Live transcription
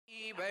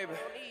baby.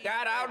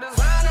 Got all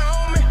designer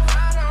on me.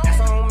 That's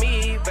on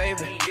me,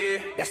 baby.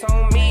 Yeah, that's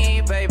on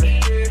me, baby.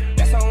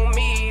 That's on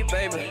me,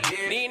 baby.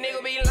 These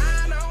niggas be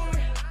lying on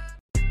me.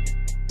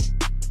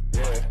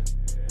 Yeah.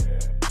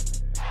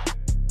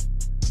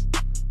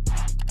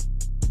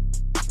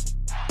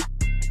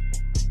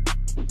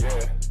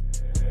 Yeah.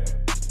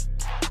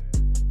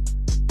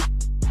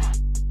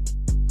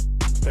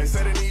 They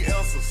say they need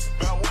answers.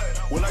 About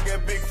what? When I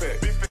get big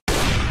fat.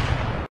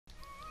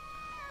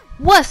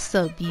 What's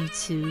up,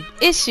 YouTube?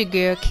 It's your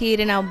girl Kid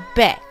and I'm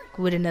back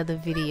with another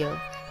video.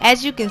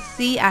 As you can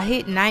see, I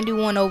hit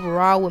 91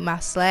 overall with my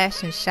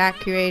Slash and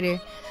Shotcreator.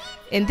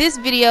 In this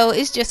video,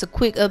 it's just a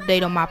quick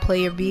update on my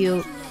player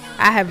build.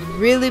 I have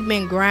really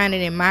been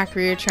grinding in my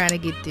career trying to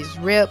get this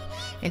rep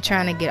and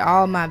trying to get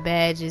all my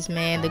badges,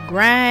 man. The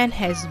grind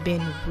has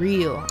been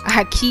real.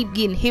 I keep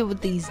getting hit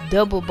with these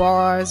double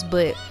bars,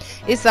 but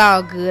it's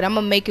all good. I'm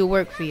gonna make it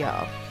work for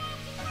y'all.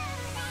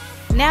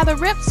 Now the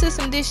rep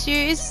system this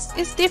year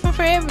it's different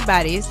for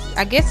everybody.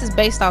 I guess it's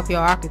based off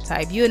your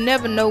archetype. You'll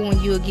never know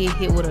when you'll get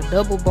hit with a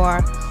double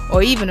bar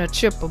or even a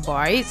triple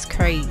bar. It's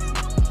crazy.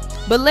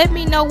 But let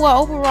me know what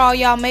overall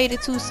y'all made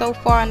it to so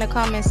far in the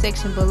comment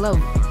section below.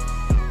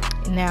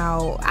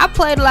 Now I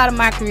played a lot of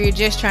my career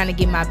just trying to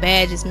get my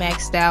badges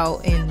maxed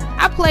out, and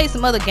I played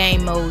some other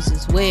game modes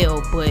as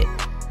well, but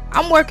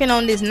I'm working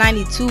on this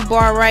 92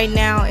 bar right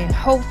now, and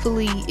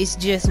hopefully it's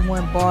just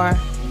one bar.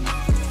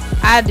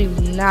 I do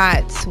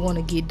not want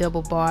to get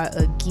double bar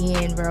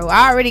again, bro.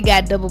 I already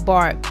got double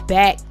bar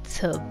back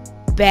to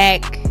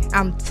back.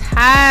 I'm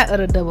tired of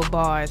the double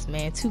bars,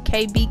 man.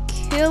 2K be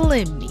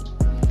killing me.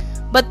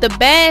 But the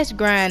badge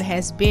grind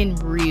has been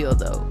real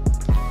though.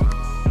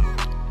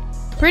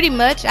 Pretty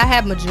much I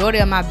have majority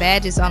of my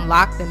badges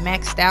unlocked and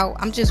maxed out.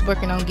 I'm just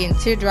working on getting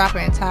Teardropper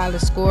and Tyler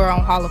Score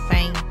on Hall of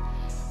Fame.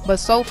 But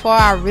so far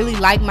I really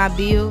like my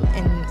build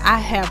and I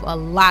have a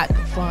lot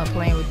of fun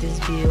playing with this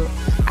build.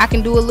 I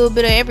can do a little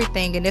bit of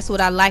everything and that's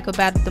what I like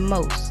about it the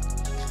most.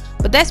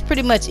 But that's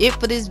pretty much it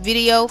for this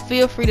video.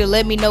 Feel free to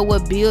let me know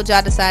what build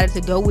y'all decided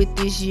to go with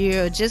this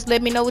year, or just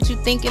let me know what you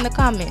think in the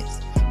comments.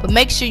 But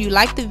make sure you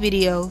like the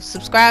video,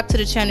 subscribe to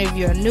the channel if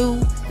you're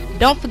new,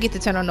 don't forget to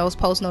turn on those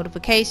post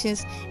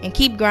notifications, and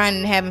keep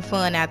grinding and having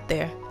fun out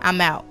there.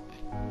 I'm out.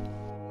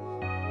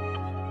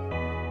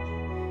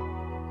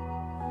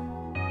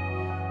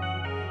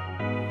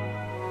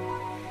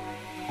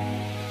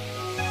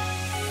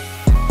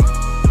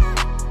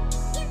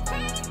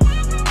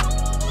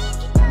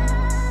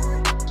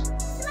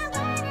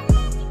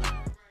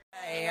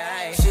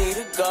 She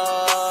the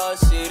girl,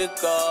 she the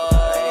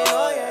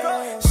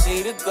girl,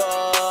 she the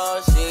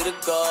girl, she the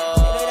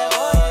girl,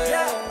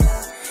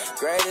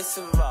 greatest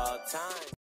of all time.